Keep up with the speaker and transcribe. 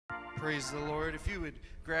Praise the Lord. If you would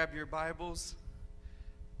grab your Bibles.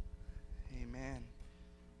 Amen.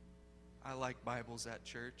 I like Bibles at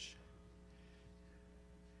church.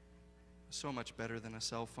 So much better than a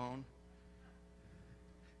cell phone.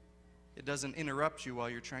 It doesn't interrupt you while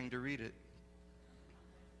you're trying to read it.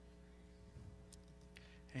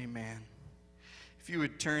 Amen. If you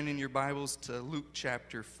would turn in your Bibles to Luke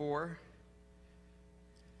chapter 4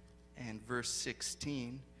 and verse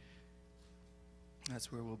 16.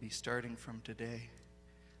 That's where we'll be starting from today.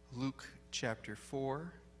 Luke chapter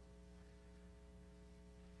 4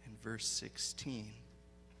 and verse 16.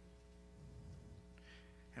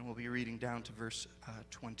 And we'll be reading down to verse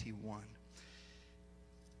 21.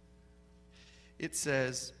 It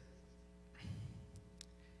says,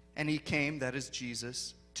 "And he came," that is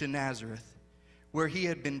Jesus, "to Nazareth, where he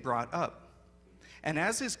had been brought up. And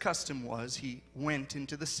as his custom was, he went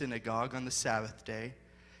into the synagogue on the Sabbath day,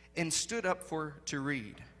 and stood up to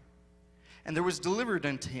read. And there was delivered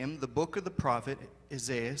unto him the book of the prophet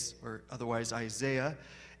Isaiah, or otherwise Isaiah.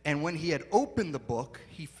 And when he had opened the book,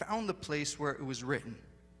 he found the place where it was written."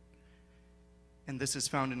 And this is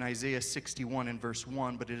found in Isaiah 61 and verse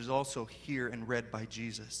 1, but it is also here and read by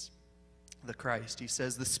Jesus, the Christ. He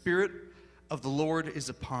says, "The Spirit of the Lord is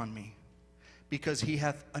upon me, because he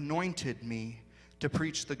hath anointed me to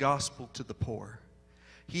preach the gospel to the poor.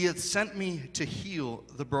 He hath sent me to heal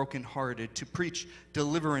the brokenhearted, to preach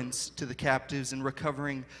deliverance to the captives, and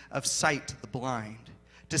recovering of sight to the blind,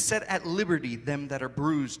 to set at liberty them that are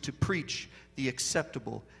bruised, to preach the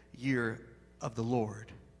acceptable year of the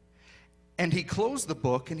Lord." And he closed the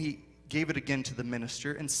book, and he gave it again to the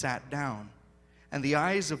minister, and sat down. And the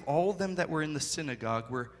eyes of all them that were in the synagogue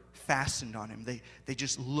were fastened on him. They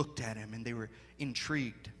just looked at him, and they were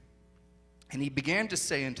intrigued. And he began to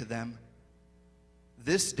say unto them,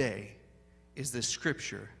 "This day is this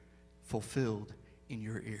scripture fulfilled in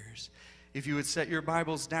your ears." If you would set your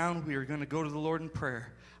Bibles down, we are going to go to the Lord in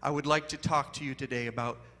prayer. I would like to talk to you today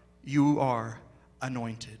about you are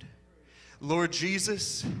anointed. Lord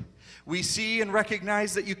Jesus, we see and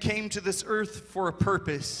recognize that you came to this earth for a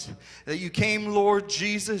purpose. That you came, Lord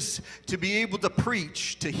Jesus, to be able to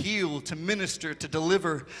preach, to heal, to minister, to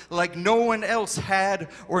deliver like no one else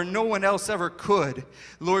had or no one else ever could.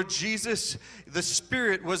 Lord Jesus, the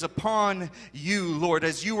Spirit was upon you, Lord,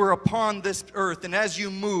 as you were upon this earth and as you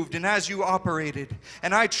moved and as you operated.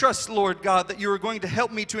 And I trust, Lord God, that you are going to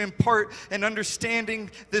help me to impart an understanding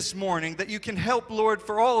this morning, that you can help, Lord,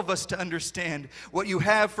 for all of us to understand what you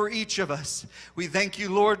have for each of us. We thank you,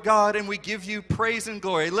 Lord God, and we give you praise and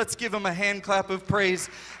glory. Let's give him a hand clap of praise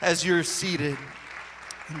as you're seated.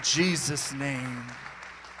 In Jesus' name.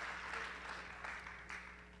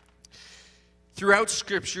 Throughout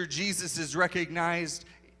Scripture, Jesus is recognized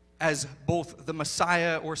as both the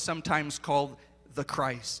Messiah, or sometimes called the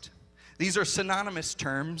Christ. These are synonymous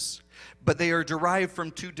terms, but they are derived from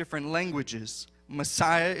two different languages.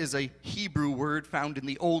 Messiah is a Hebrew word found in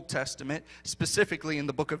the Old Testament, specifically in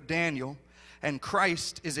the book of Daniel, and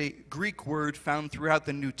Christ is a Greek word found throughout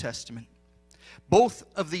the New Testament. Both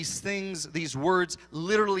of these things, these words,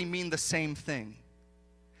 literally mean the same thing.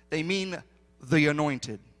 They mean the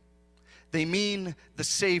anointed. They mean the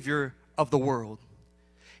Savior of the world.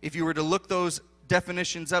 If you were to look those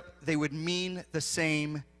definitions up, they would mean the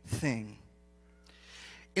same thing.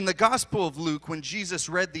 In the Gospel of Luke, when Jesus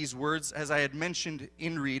read these words, as I had mentioned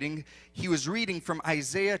in reading, he was reading from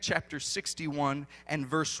Isaiah chapter 61 and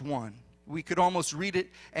verse 1. We could almost read it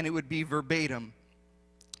and it would be verbatim.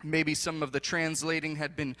 Maybe some of the translating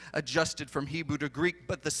had been adjusted from Hebrew to Greek,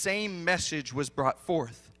 but the same message was brought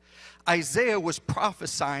forth. Isaiah was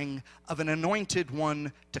prophesying of an anointed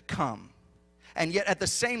one to come. And yet at the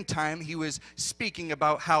same time, he was speaking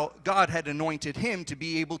about how God had anointed him to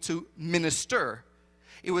be able to minister.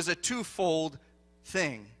 It was a twofold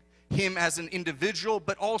thing. Him as an individual,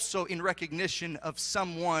 but also in recognition of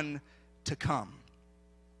someone to come.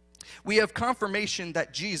 We have confirmation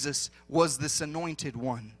that Jesus was this anointed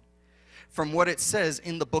one from what it says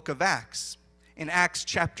in the book of Acts. In Acts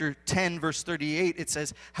chapter 10, verse 38, it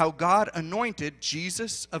says, how God anointed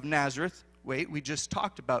Jesus of Nazareth. Wait, we just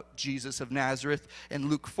talked about Jesus of Nazareth in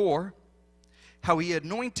Luke 4. How he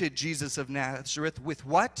anointed Jesus of Nazareth with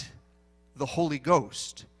what? The Holy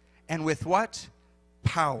Ghost. And with what?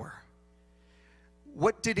 Power.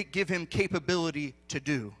 What did it give him capability to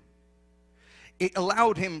do? It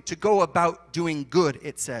allowed him to go about doing good,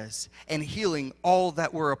 it says, and healing all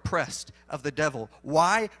that were oppressed of the devil.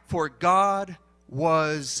 Why? For God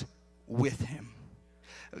was with him.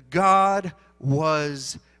 God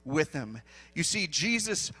was with him. You see,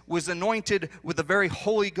 Jesus was anointed with the very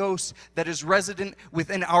Holy Ghost that is resident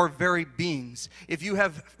within our very beings. If you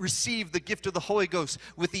have received the gift of the Holy Ghost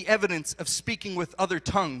with the evidence of speaking with other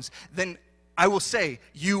tongues, then I will say,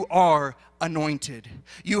 you are anointed.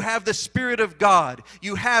 You have the Spirit of God.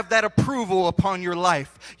 You have that approval upon your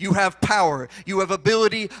life. You have power. You have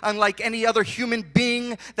ability unlike any other human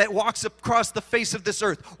being that walks across the face of this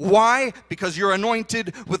earth. Why? Because you're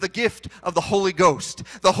anointed with the gift of the Holy Ghost.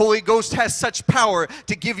 The Holy Ghost has such power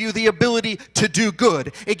to give you the ability to do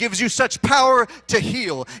good. It gives you such power to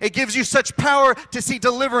heal. It gives you such power to see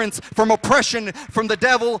deliverance from oppression, from the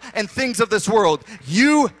devil, and things of this world.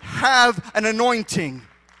 You have an anointing.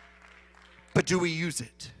 But do we use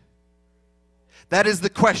it? That is the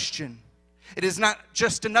question. It is not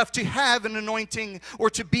just enough to have an anointing or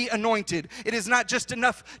to be anointed. It is not just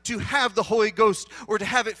enough to have the Holy Ghost or to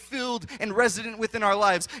have it filled and resident within our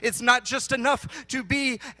lives. It's not just enough to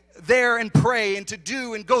be there and pray and to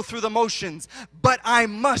do and go through the motions. But I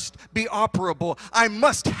must be operable. I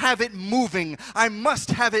must have it moving. I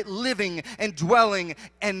must have it living and dwelling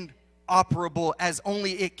and operable as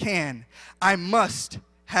only it can. I must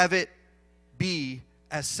have it be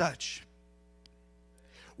as such.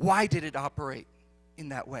 Why did it operate in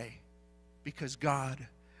that way? Because God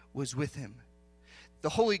was with him. The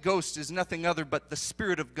Holy Ghost is nothing other but the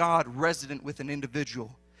Spirit of God resident with an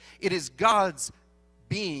individual. It is God's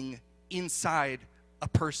being inside a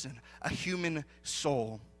person, a human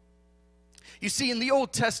soul. You see, in the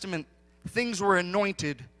Old Testament, things were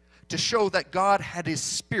anointed to show that God had his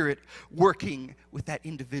Spirit working with that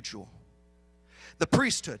individual. The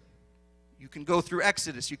priesthood. You can go through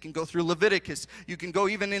Exodus, you can go through Leviticus, you can go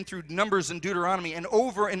even in through Numbers and Deuteronomy, and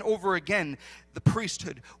over again, the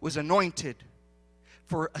priesthood was anointed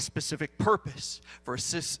for a specific purpose, for a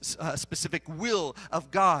specific will of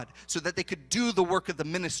God, so that they could do the work of the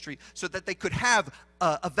ministry, so that they could have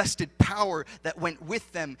a vested power that went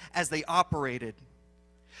with them as they operated.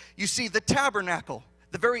 You see, the tabernacle,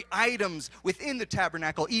 the very items within the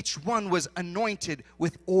tabernacle, each one was anointed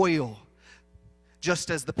with oil,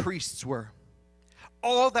 just as the priests were.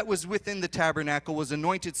 All that was within the tabernacle was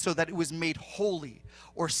anointed so that it was made holy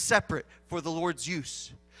or separate for the Lord's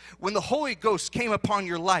use. When the Holy Ghost came upon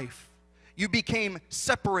your life, you became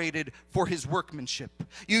separated for his workmanship.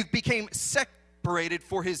 You became separated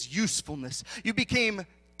for his usefulness. You became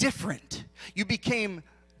different. You became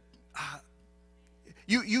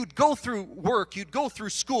You'd go through work, you'd go through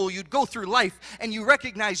school, you'd go through life, and you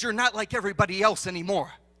recognize you're not like everybody else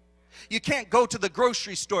anymore. You can't go to the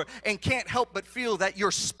grocery store and can't help but feel that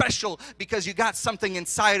you're special because you got something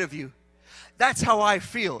inside of you. That's how I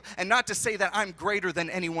feel. And not to say that I'm greater than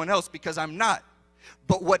anyone else, because I'm not.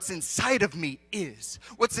 But what's inside of me is.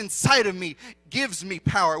 What's inside of me gives me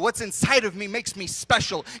power. What's inside of me makes me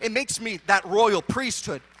special. It makes me that royal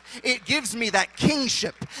priesthood. It gives me that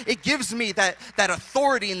kingship. It gives me that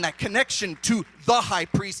authority and that connection to the high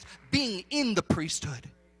priest being in the priesthood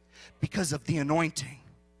because of the anointing.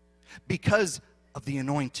 Because of the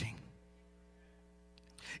anointing.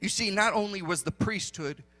 You see, not only was the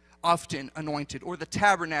priesthood often anointed, or the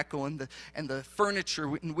tabernacle and the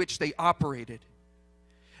furniture in which they operated,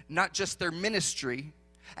 not just their ministry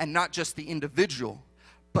and not just the individual,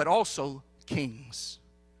 but also kings,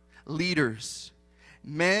 leaders,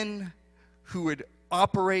 men who would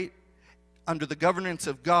operate under the governance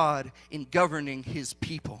of God in governing his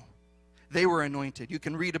people. They were anointed. You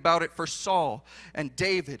can read about it for Saul and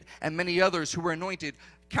David and many others who were anointed,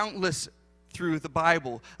 countless through the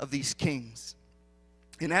Bible of these kings.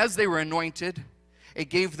 And as they were anointed, it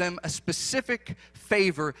gave them a specific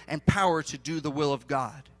favor and power to do the will of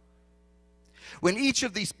God. When each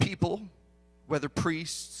of these people, whether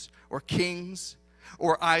priests or kings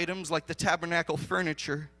or items like the tabernacle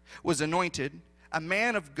furniture, was anointed, a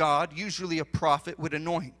man of God, usually a prophet, would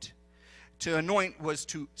anoint. To anoint was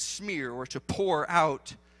to smear or to pour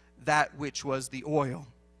out that which was the oil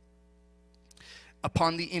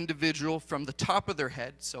upon the individual from the top of their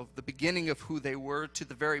head, so the beginning of who they were to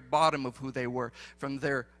the very bottom of who they were, from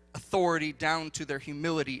their authority down to their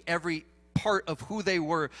humility. Every part of who they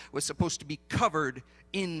were was supposed to be covered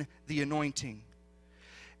in the anointing.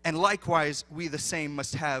 And likewise, we the same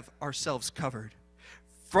must have ourselves covered.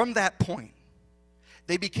 From that point,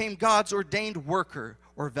 they became God's ordained worker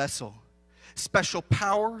or vessel. Special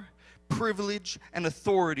power, privilege, and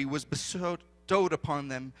authority was bestowed upon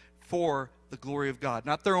them for the glory of God.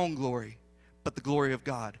 Not their own glory, but the glory of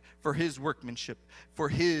God, for his workmanship, for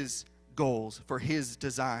his goals, for his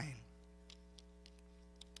design.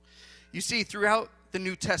 You see, throughout the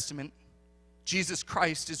New Testament, Jesus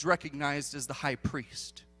Christ is recognized as the high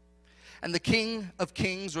priest. And the King of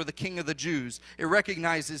Kings, or the King of the Jews, it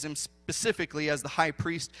recognizes him specifically as the high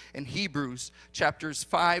priest in Hebrews chapters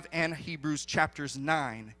 5 and Hebrews chapters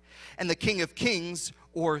 9. And the King of Kings,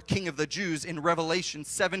 or King of the Jews, in Revelation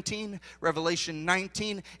 17, Revelation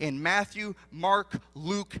 19, in Matthew, Mark,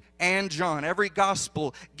 Luke, and John. Every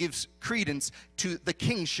gospel gives credence to the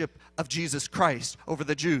kingship of Jesus Christ over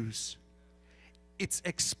the Jews. It's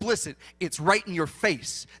explicit. It's right in your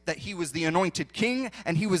face that he was the anointed king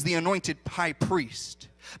and he was the anointed high priest.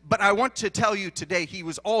 But I want to tell you today, he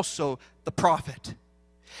was also the prophet,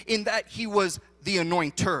 in that he was the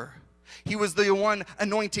anointer. He was the one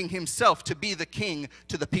anointing himself to be the king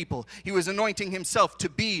to the people. He was anointing himself to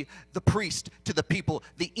be the priest to the people,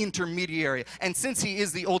 the intermediary. And since he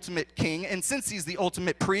is the ultimate king, and since he's the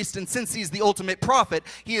ultimate priest, and since he's the ultimate prophet,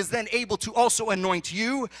 he is then able to also anoint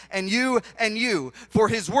you and you and you for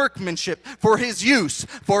his workmanship, for his use,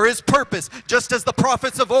 for his purpose. Just as the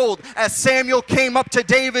prophets of old, as Samuel came up to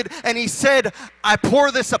David and he said, I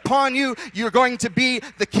pour this upon you, you're going to be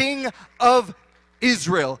the king of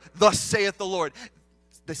Israel, thus saith the Lord.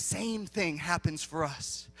 The same thing happens for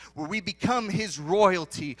us, where we become his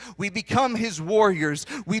royalty, we become his warriors,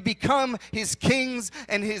 we become his kings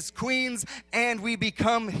and his queens, and we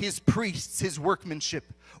become his priests, his workmanship.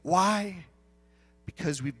 Why?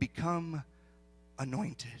 Because we've become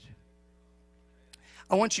anointed.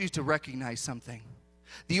 I want you to recognize something.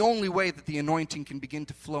 The only way that the anointing can begin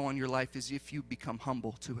to flow on your life is if you become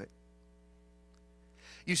humble to it.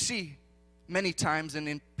 You see, many times, and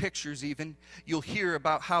in pictures even, you'll hear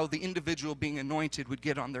about how the individual being anointed would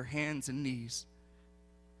get on their hands and knees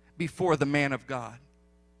before the man of God.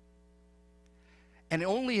 And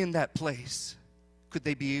only in that place could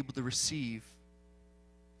they be able to receive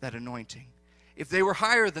that anointing. If they were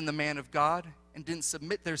higher than the man of God and didn't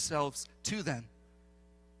submit themselves to them,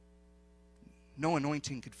 no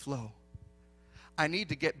anointing could flow. I need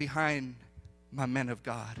to get behind my men of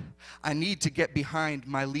God. I need to get behind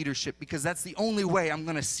my leadership, because that's the only way I'm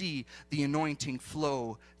going to see the anointing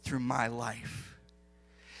flow through my life.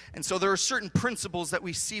 And so there are certain principles that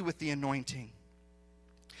we see with the anointing.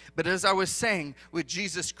 But as I was saying, with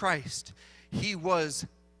Jesus Christ, he was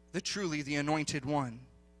truly the anointed one.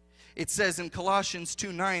 It says in Colossians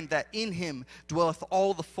 2:9 that in him dwelleth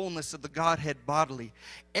all the fullness of the Godhead bodily.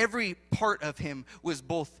 Every part of him was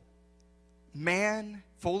both man,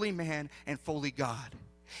 fully man, and fully God.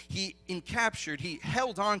 He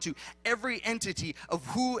held on to every entity of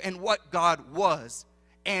who and what God was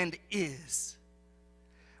and is.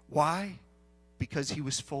 Why? Because he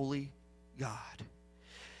was fully God.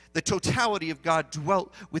 The totality of God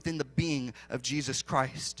dwelt within the being of Jesus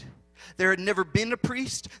Christ. There had never been a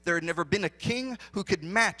priest, there had never been a king who could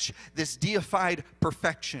match this deified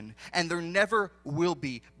perfection, and there never will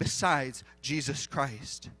be besides Jesus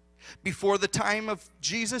Christ. Before the time of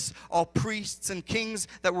Jesus, all priests and kings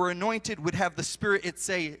that were anointed would have the Spirit, it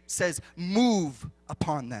says, move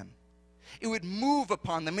upon them. It would move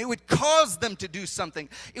upon them. It would cause them to do something.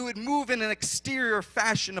 It would move in an exterior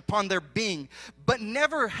fashion upon their being, but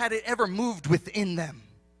never had it ever moved within them.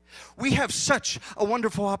 We have such a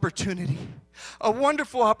wonderful opportunity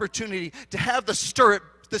to have the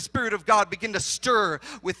Spirit of God begin to stir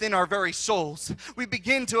within our very souls. We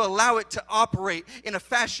begin to allow it to operate in a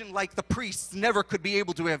fashion like the priests never could be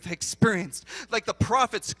able to have experienced, like the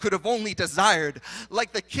prophets could have only desired,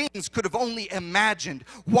 like the kings could have only imagined.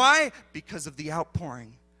 Why? Because of the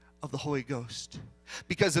outpouring of the Holy Ghost.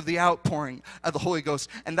 Because of the outpouring of the Holy Ghost.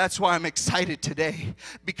 And that's why I'm excited today,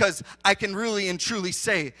 because I can really and truly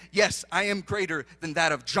say, yes, I am greater than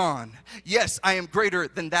that of John. Yes, I am greater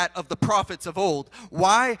than that of the prophets of old.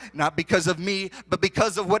 Why? Not because of me, but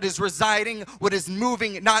because of what is residing, what is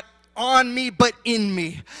moving, not on me, but in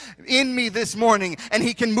me this morning. And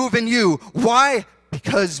he can move in you. Why?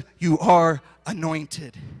 Because you are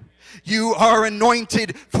anointed. You are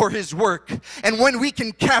anointed for his work. And when we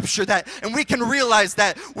can capture that and we can realize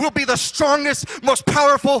that, we'll be the strongest, most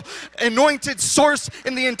powerful, anointed source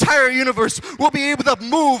in the entire universe. We'll be able to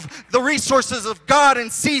move the resources of God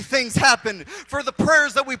and see things happen. For the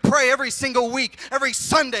prayers that we pray every single week, every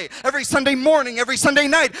Sunday morning, every Sunday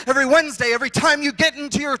night, every Wednesday, every time you get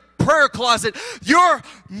into your prayer closet, your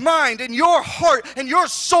mind and your heart and your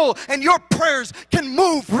soul and your prayers can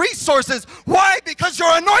move resources. Why? Because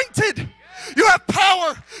you're anointed. You have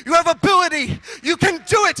power. You have ability. You can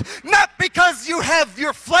do it, not because you have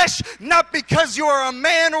your flesh, not because you are a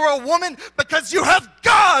man or a woman, because you have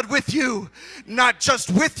God with you. Not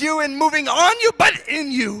just with you and moving on you, but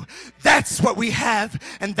in you. That's what we have,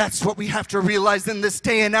 and that's what we have to realize in this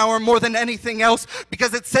day and hour more than anything else,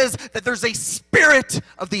 because it says that there's a spirit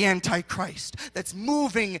of the Antichrist that's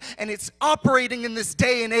moving and it's operating in this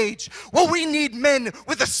day and age. Well, we need men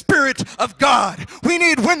with the Spirit of God. We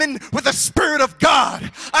need women with the Spirit of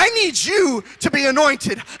God. I need you to be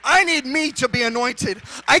anointed. I need me to be anointed.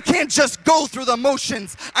 I can't just go through the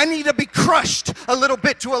motions. I need to be crushed a little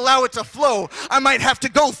bit to allow it to flow. I might have to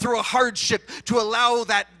go through a hardship to allow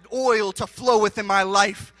that oil to flow within my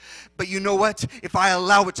life. But you know what? If I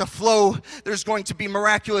allow it to flow, there's going to be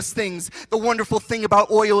miraculous things. The wonderful thing about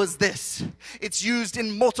oil is this. It's used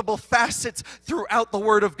in multiple facets throughout the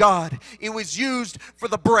Word of God. It was used for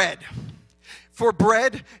the bread. For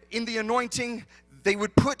bread, in the anointing, they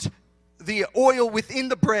would put the oil within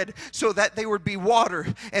the bread so that there would be water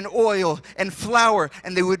and oil and flour,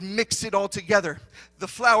 and they would mix it all together. The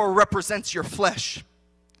flour represents your flesh.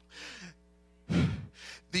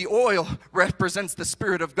 The oil represents the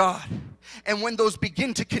Spirit of God. And when those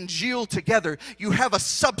begin to congeal together, you have a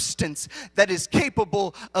substance that is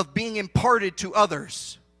capable of being imparted to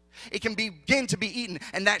others. It can begin to be eaten.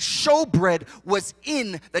 And that showbread was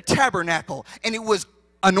in the tabernacle, and it was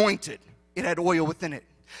anointed. It had oil within it.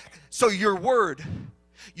 So your word,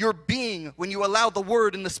 your being, when you allow the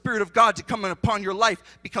word and the Spirit of God to come upon your life,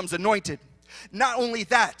 becomes anointed. Not only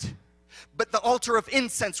that, but the altar of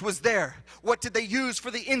incense was there. What did they use for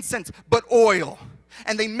the incense but oil?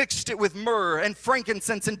 And they mixed it with myrrh and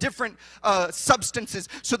frankincense and different substances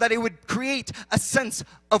so that it would create a sense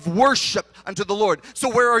of worship unto the Lord. So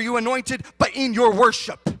where are you anointed? But in your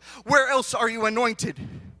worship. Where else are you anointed?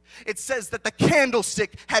 It says that the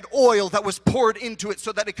candlestick had oil that was poured into it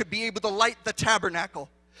so that it could be able to light the tabernacle.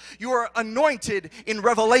 You are anointed in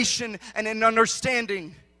revelation and in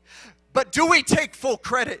understanding. But do we take full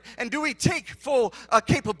credit? And do we take full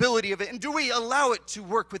capability of it? And do we allow it to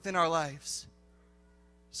work within our lives?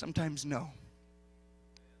 Sometimes no.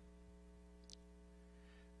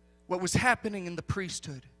 What was happening in the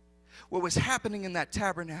priesthood, what was happening in that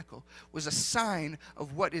tabernacle, was a sign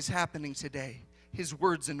of what is happening today. His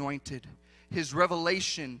word's anointed. His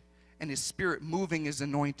revelation and His Spirit moving is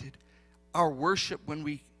anointed. Our worship, when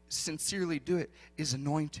we sincerely do it, is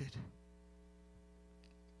anointed.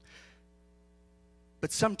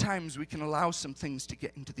 But sometimes we can allow some things to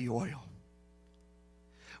get into the oil.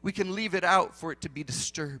 We can leave it out for it to be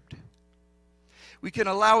disturbed. We can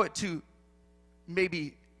allow it to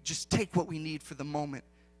maybe just take what we need for the moment.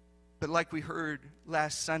 But like we heard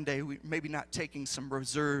last Sunday, we maybe not taking some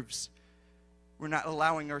reserves. We're not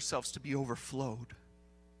allowing ourselves to be overflowed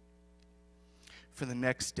for the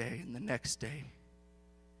next day and the next day.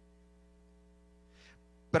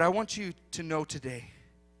 But I want you to know today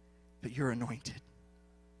that you're anointed.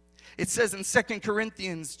 It says in 2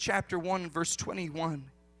 Corinthians chapter 1, verse 21,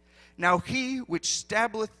 "Now he which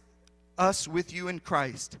stableth us with you in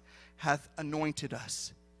Christ hath anointed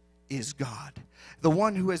us, is God." The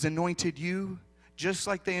one who has anointed you, just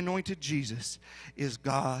like they anointed Jesus, is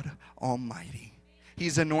God Almighty.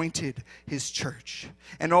 He's anointed His church.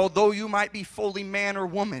 And although you might be fully man or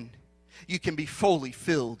woman, you can be fully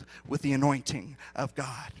filled with the anointing of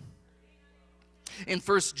God. In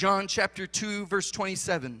 1 John chapter 2, verse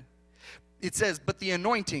 27, it says, "But the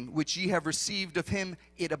anointing which ye have received of Him,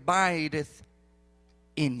 it abideth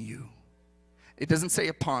in you." It doesn't say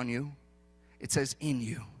upon you. It says in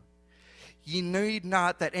you. "Ye need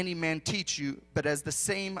not that any man teach you, but as the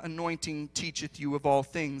same anointing teacheth you of all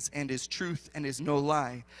things, and is truth and is no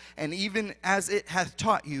lie. And even as it hath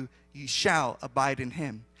taught you, ye shall abide in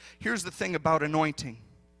Him." Here's the thing about anointing.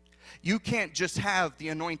 You can't just have the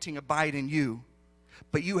anointing abide in you,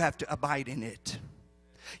 but you have to abide in it.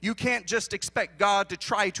 You can't just expect God to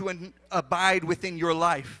try to abide within your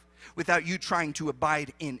life without you trying to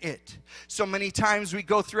abide in it. So many times we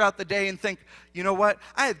go throughout the day and think, you know what?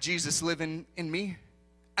 I have Jesus living in me.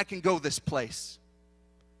 I can go this place.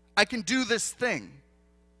 I can do this thing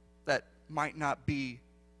that might not be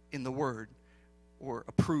in the Word or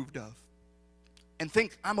approved of. And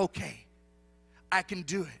think, I'm okay. I can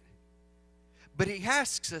do it. But He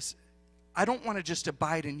asks us, I don't want to just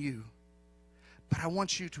abide in you, but I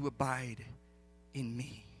want you to abide in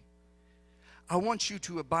me. I want you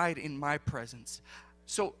to abide in my presence.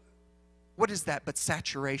 So what is that but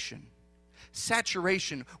saturation?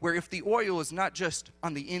 Saturation, where if the oil is not just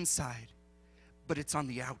on the inside, but it's on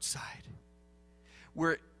the outside,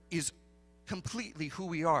 where it is completely who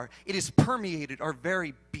we are. It has permeated our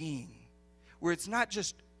very being, where it's not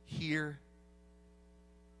just here,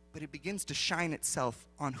 but it begins to shine itself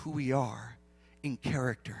on who we are in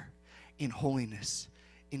character, in holiness,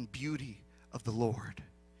 in beauty of the Lord.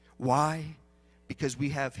 Why? Because we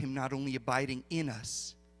have him not only abiding in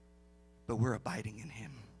us, but we're abiding in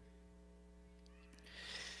him.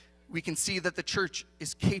 We can see that the church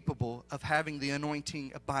is capable of having the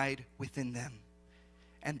anointing abide within them,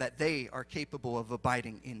 and that they are capable of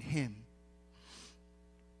abiding in him.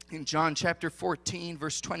 In John chapter 14,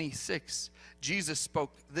 verse 26, Jesus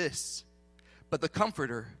spoke this, "But the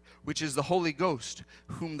Comforter, which is the Holy Ghost,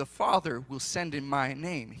 whom the Father will send in my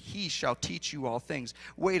name, he shall teach you all things."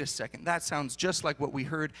 Wait a second, that sounds just like what we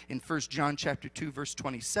heard in 1 John chapter 2, verse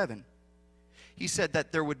 27. He said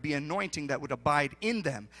that there would be anointing that would abide in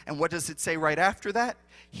them. And what does it say right after that?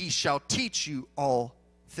 He shall teach you all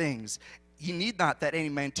things. You need not that any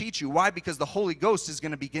man teach you. Why? Because the Holy Ghost is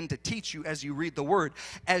going to begin to teach you as you read the word.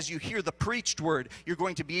 As you hear the preached word, you're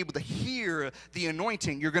going to be able to hear the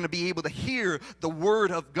anointing. You're going to be able to hear the word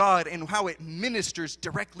of God and how it ministers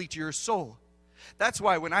directly to your soul. That's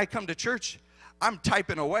why when I come to church, I'm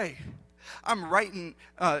typing away. I'm writing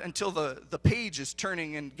until the page is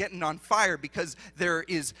turning and getting on fire, because there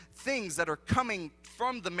is things that are coming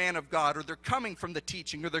from the man of God, or they're coming from the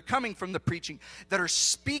teaching, or they're coming from the preaching, that are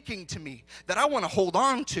speaking to me, that I want to hold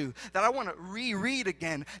on to, that I want to reread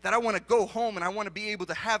again, that I want to go home and I want to be able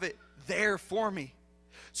to have it there for me.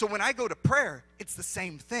 So when I go to prayer, it's the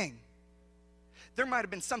same thing. There might have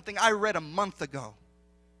been something I read a month ago,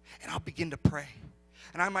 and I'll begin to pray.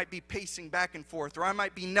 And I might be pacing back and forth, or I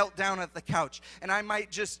might be knelt down at the couch, and I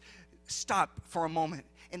might just stop for a moment,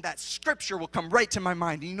 and that scripture will come right to my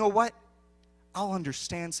mind. And you know what? I'll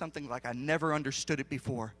understand something like I never understood it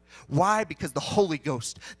before. Why? Because the Holy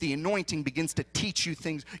Ghost, the anointing, begins to teach you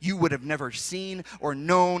things you would have never seen or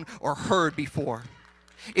known or heard before.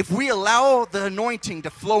 If we allow the anointing to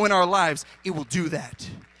flow in our lives, it will do that.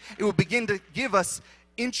 It will begin to give us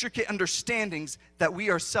intricate understandings that we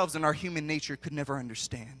ourselves in our human nature could never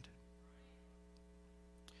understand.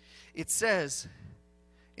 It says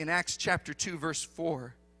in Acts chapter 2, verse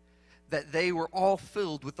 4, that they were all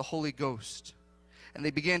filled with the Holy Ghost, and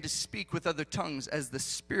they began to speak with other tongues as the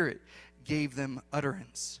Spirit gave them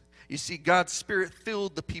utterance. You see, God's Spirit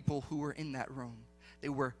filled the people who were in that room. They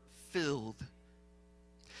were filled.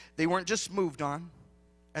 They weren't just moved on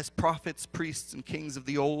as prophets, priests, and kings of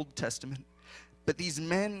the Old Testament, but these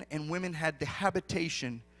men and women had the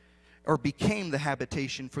habitation, or became the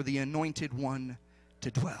habitation, for the Anointed One to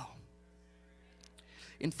dwell.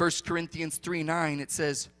 In 1 Corinthians 3:9, it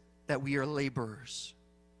says that we are laborers.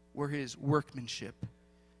 We're his workmanship,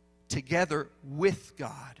 together with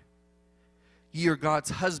God. Ye are God's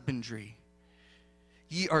husbandry.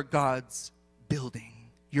 Ye are God's building.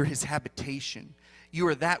 You're his habitation. You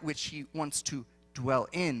are that which he wants to dwell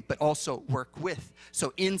in, but also work with.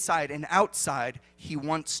 So inside and outside, he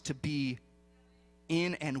wants to be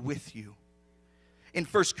in and with you. In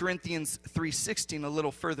 1 Corinthians 3:16, a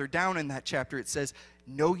little further down in that chapter, it says,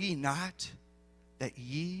 "Know ye not that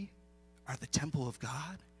ye are the temple of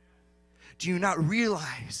God? Do you not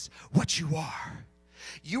realize what you are?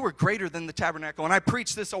 You are greater than the tabernacle." And I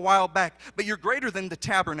preached this a while back, but you're greater than the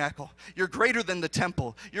tabernacle. You're greater than the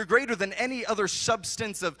temple. You're greater than any other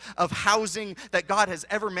substance of housing that God has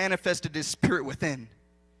ever manifested his Spirit within.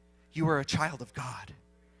 You are a child of God.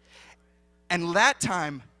 And that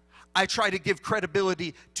time, I try to give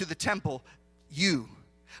credibility to the temple, you.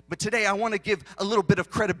 But today, I want to give a little bit of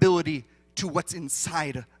credibility to what's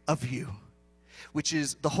inside of you, which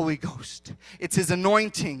is the Holy Ghost. It's his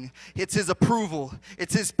anointing. It's his approval.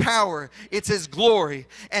 It's his power. It's his glory.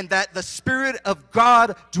 And that the Spirit of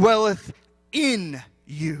God dwelleth in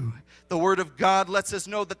you. The Word of God lets us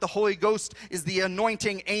know that the Holy Ghost is the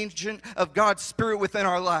anointing agent of God's Spirit within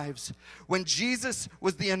our lives. When Jesus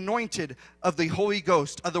was the anointed of the Holy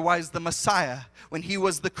Ghost, otherwise the Messiah, when he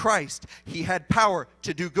was the Christ, he had power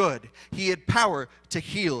to do good. He had power to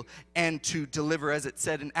heal and to deliver, as it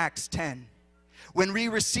said in Acts 10. When we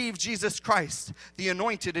receive Jesus Christ, the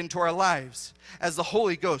anointed, into our lives as the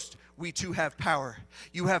Holy Ghost, we too have power.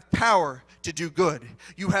 You have power to do good.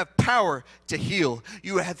 You have power to heal.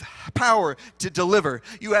 You have power to deliver.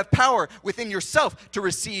 You have power within yourself to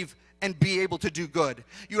receive and be able to do good.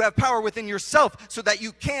 You have power within yourself so that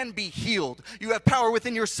you can be healed. You have power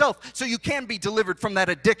within yourself so you can be delivered from that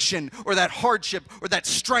addiction or that hardship or that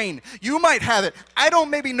strain. You might have it. I don't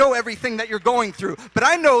maybe know everything that you're going through, but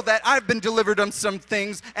I know that I've been delivered on some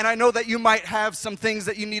things, and I know that you might have some things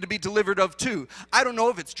that you need to be delivered of too. I don't know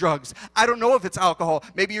if it's drugs. I don't know if it's alcohol.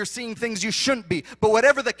 Maybe you're seeing things you shouldn't be. But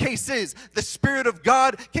whatever the case is, the Spirit of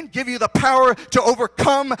God can give you the power to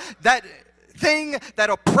overcome that thing, that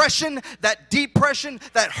oppression, that depression,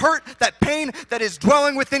 that hurt, that pain that is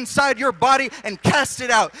dwelling within inside your body and cast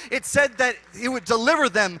it out. It said that it would deliver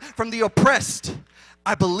them from the oppressed.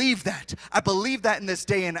 I believe that. I believe that in this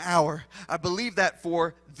day and hour. I believe that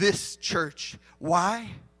for this church. Why?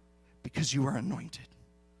 Because you are anointed.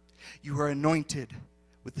 You are anointed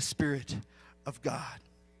with the Spirit of God.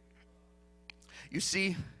 You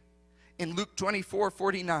see, in Luke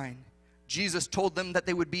 24:49, Jesus told them that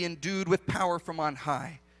they would be endued with power from on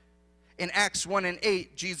high. In Acts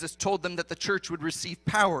 1:8, Jesus told them that the church would receive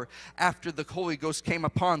power after the Holy Ghost came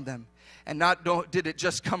upon them. And not did it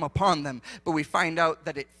just come upon them, but we find out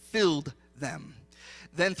that it filled them.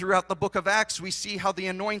 Then throughout the book of Acts, we see how the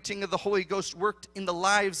anointing of the Holy Ghost worked in the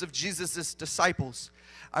lives of Jesus' disciples.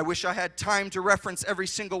 I wish I had time to reference every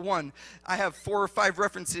single one. I have 4 or 5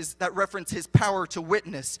 references that reference his power to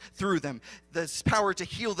witness through them, this power to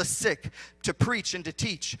heal the sick, to preach and to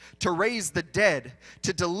teach, to raise the dead,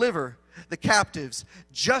 to deliver the captives,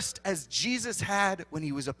 just as Jesus had when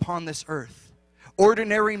he was upon this earth.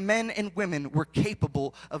 Ordinary men and women were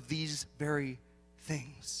capable of these very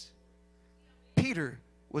things. Peter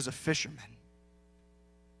was a fisherman.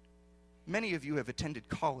 Many of you have attended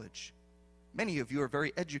college. Many of you are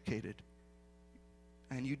very educated,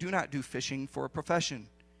 and you do not do fishing for a profession.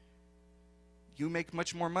 You make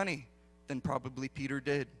much more money than probably Peter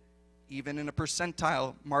did, even in a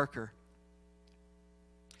percentile marker.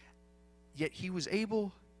 Yet he was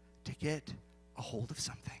able to get a hold of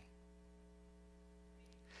something.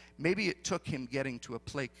 Maybe it took him getting to a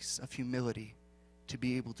place of humility to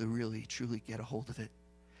be able to really, truly get a hold of it.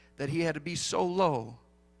 That he had to be so low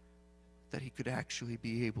that he could actually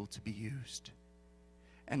be able to be used.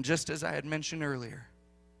 And just as I had mentioned earlier,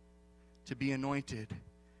 to be anointed,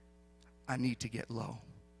 I need to get low.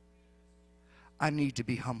 I need to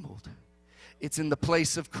be humbled. It's in the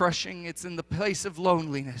place of crushing, it's in the place of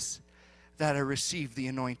loneliness that I receive the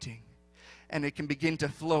anointing. And it can begin to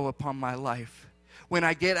flow upon my life. When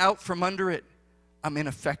I get out from under it, I'm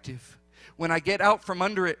ineffective. When I get out from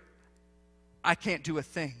under it, I can't do a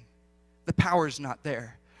thing. The power is not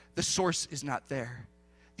there. The source is not there.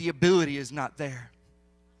 The ability is not there.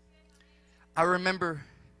 I remember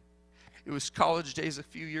it was college days a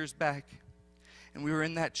few years back, and we were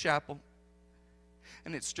in that chapel,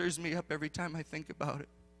 and it stirs me up every time I think about it.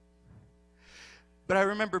 But I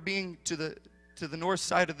remember being to the north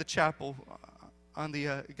side of the chapel on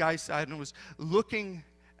the guy's side, and was looking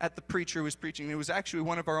at the preacher who was preaching. It was actually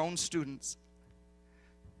one of our own students.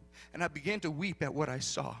 And I began to weep at what I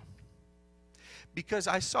saw. Because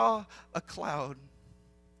I saw a cloud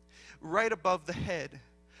right above the head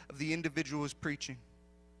of the individual who was preaching.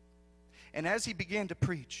 And as he began to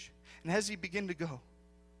preach, and as he began to go,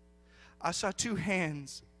 I saw 2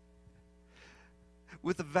 hands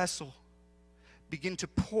with a vessel begin to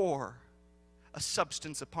pour a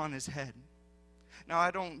substance upon his head. Now,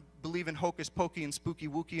 I don't believe in hocus pocus and spooky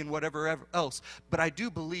wooky and whatever else, but I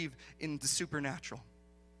do believe in the supernatural.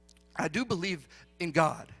 I do believe in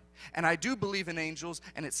God, and I do believe in angels,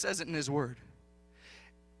 and it says it in his word.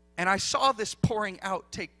 And I saw this pouring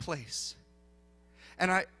out take place.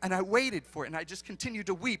 And I waited for it, and I just continued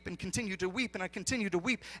to weep and continued to weep, and I continued to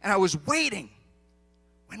weep, and I was waiting.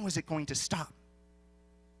 When was it going to stop?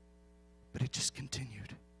 But it just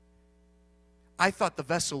continued. I thought the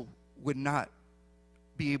vessel would not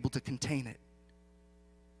be able to contain it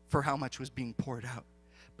for how much was being poured out,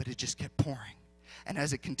 but it just kept pouring. And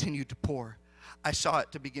as it continued to pour, I saw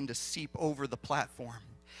it to begin to seep over the platform.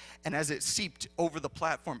 And as it seeped over the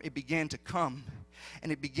platform, it began to come,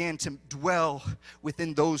 and it began to dwell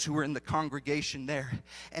within those who were in the congregation there.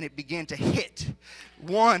 And it began to hit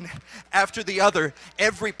one after the other,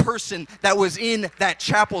 every person that was in that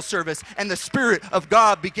chapel service. And the Spirit of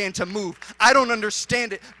God began to move. I don't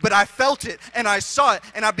understand it, but I felt it, and I saw it,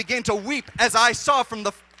 and I began to weep as I saw from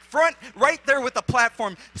the front, right there with the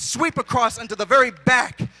platform, sweep across into the very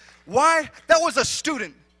back. Why? That was a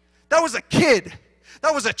student. That was a kid.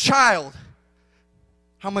 That was a child.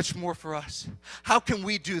 How much more for us? How can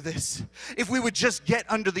we do this? If we would just get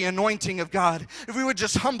under the anointing of God, if we would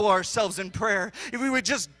just humble ourselves in prayer, if we would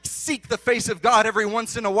just seek the face of God every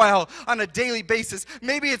once in a while on a daily basis.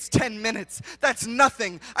 Maybe it's 10 minutes. That's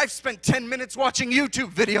nothing. I've spent 10 minutes watching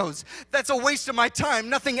YouTube videos. That's a waste of my time,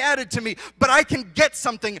 nothing added to me. But I can get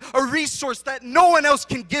something, a resource that no one else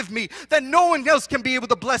can give me, that no one else can be able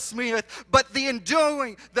to bless me with, but the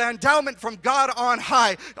endowment from God on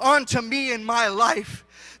high onto me in my life.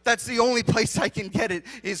 That's the only place I can get it,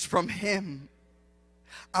 is from Him.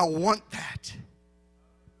 I want that.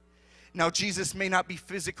 Now, Jesus may not be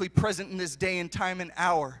physically present in this day and time and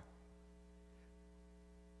hour,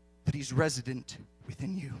 that he's resident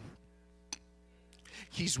within you.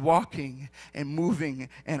 He's walking and moving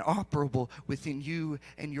and operable within you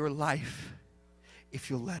and your life if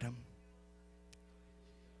you'll let him.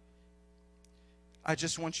 I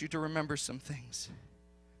just want you to remember some things.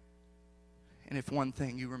 And if one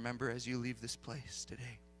thing you remember as you leave this place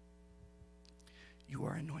today, you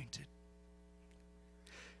are anointed.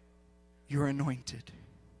 You're anointed.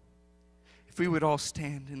 If we would all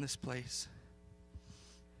stand in this place.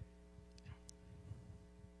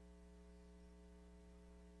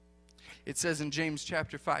 It says in James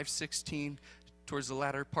chapter 5:16, towards the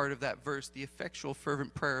latter part of that verse, the effectual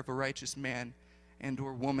fervent prayer of a righteous man and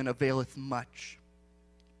or woman availeth much.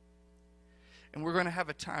 And we're going to have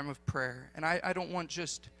a time of prayer. And I don't want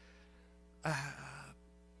just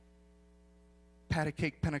pat a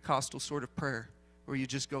cake Pentecostal sort of prayer where you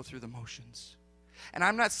just go through the motions. And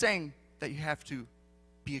I'm not saying that you have to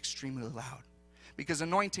be extremely loud, because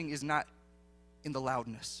anointing is not in the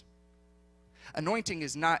loudness. Anointing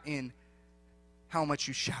is not in how much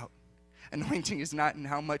you shout. Anointing is not in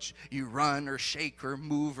how much you run or shake or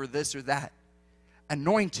move or this or that.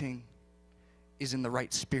 Anointing is in the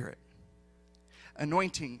right spirit.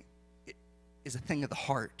 Anointing is a thing of the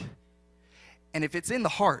heart. And if it's in the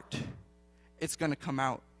heart, it's going to come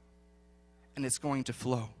out and it's going to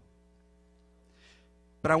flow.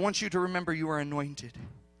 But I want you to remember you are anointed.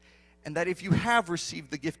 And that if you have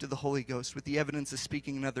received the gift of the Holy Ghost with the evidence of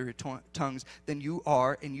speaking in other tongues, then you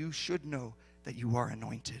are, and you should know that you are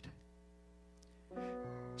anointed.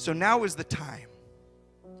 So now is the time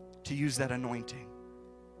to use that anointing.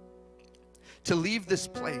 To leave this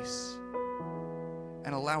place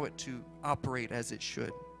and allow it to operate as it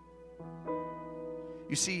should.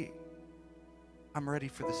 You see, I'm ready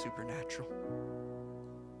for the supernatural.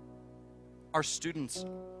 Our students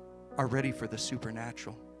are ready for the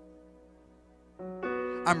supernatural.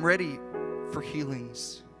 I'm ready for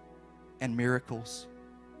healings and miracles.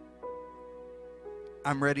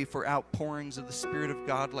 I'm ready for outpourings of the Spirit of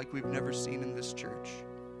God like we've never seen in this church.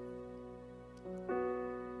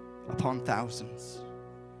 Upon thousands,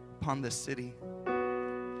 upon this city.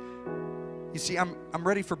 You see, I'm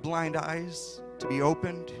ready for blind eyes to be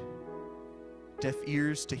opened, deaf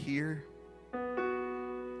ears to hear.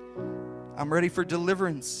 I'm ready for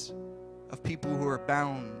deliverance of people who are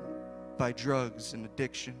bound by drugs and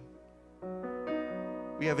addiction.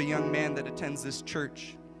 We have a young man that attends this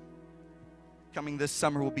church. Coming this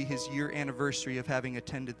summer will be his year anniversary of having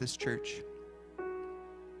attended this church.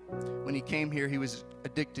 When he came here, he was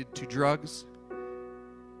addicted to drugs.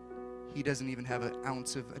 He doesn't even have an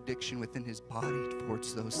ounce of addiction within his body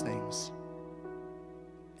towards those things.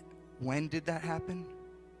 When did that happen?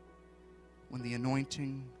 When the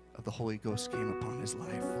anointing of the Holy Ghost came upon his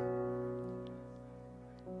life.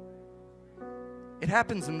 It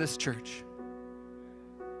happens in this church.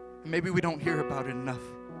 And maybe we don't hear about it enough.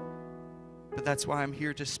 But that's why I'm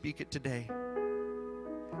here to speak it today.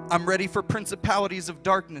 I'm ready for principalities of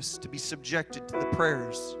darkness to be subjected to the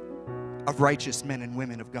prayers of righteous men and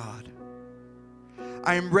women of God.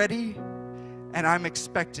 I am ready and I'm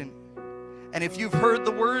expectant. And if you've heard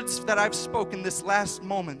the words that I've spoken this last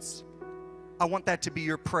moments, I want that to be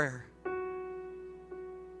your prayer.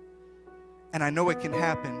 And I know it can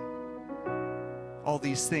happen, all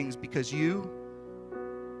these things, because you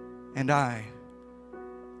and I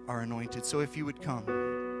are anointed. So if you would come.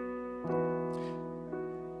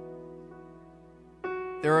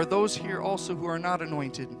 There are those here also who are not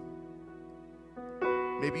anointed.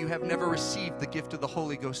 Maybe you have never received the gift of the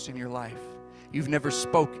Holy Ghost in your life. You've never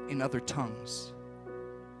spoke in other tongues.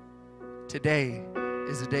 Today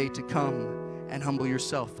is a day to come and humble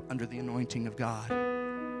yourself under the anointing of God.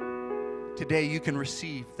 Today you can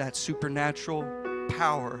receive that supernatural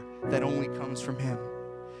power that only comes from Him.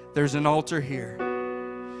 There's an altar here.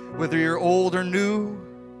 Whether you're old or new,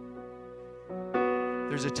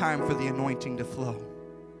 there's a time for the anointing to flow.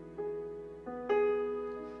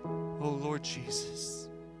 Oh Lord Jesus,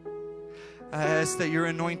 I ask that your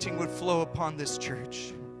anointing would flow upon this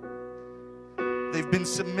church. They've been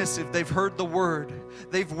submissive. They've heard the word.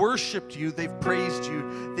 They've worshiped you. They've praised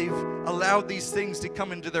you. They've allowed these things to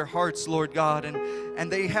come into their hearts, Lord God.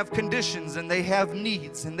 And they have conditions and they have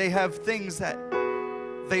needs and they have things that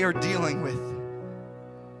they are dealing with.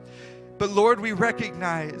 But Lord, we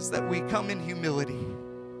recognize that we come in humility.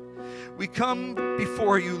 We come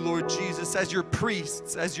before you, Lord Jesus, as your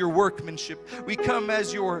priests, as your workmanship. We come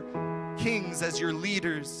as your kings, as your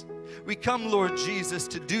leaders. We come, Lord Jesus,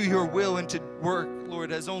 to do your will and to work,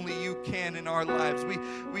 Lord, as only you can in our lives. We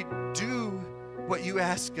do what you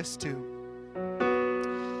ask us to.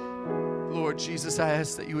 Lord Jesus, I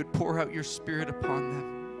ask that you would pour out your Spirit upon them.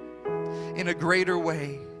 in a greater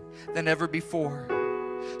way than ever before,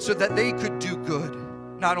 so that they could do good,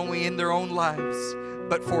 not only in their own lives,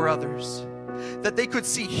 but for others. That they could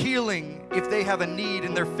see healing if they have a need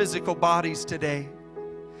in their physical bodies today,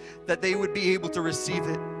 that they would be able to receive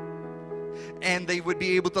it, and they would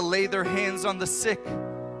be able to lay their hands on the sick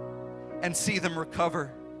and see them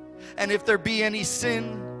recover. And if there be any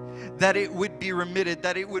sin, that it would be remitted,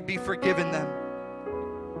 that it would be forgiven them.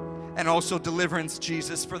 And also deliverance,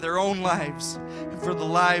 Jesus, for their own lives and for the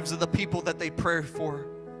lives of the people that they pray for.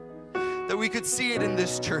 That we could see it in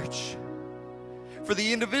this church, for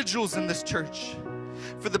the individuals in this church,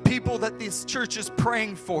 for the people that this church is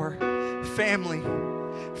praying for, family,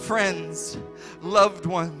 friends, loved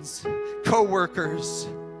ones, co-workers,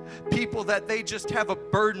 people that they just have a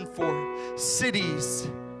burden for, cities,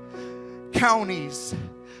 counties,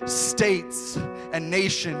 states, and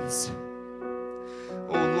nations.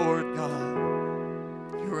 Oh Lord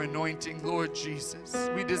God, your anointing, Lord Jesus.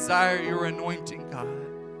 We desire your anointing, God.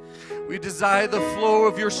 We desire the flow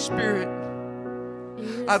of your Spirit.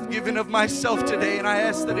 I've given of myself today, and I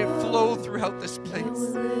ask that it flow throughout this place.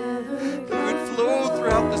 That it would flow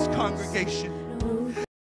throughout this congregation.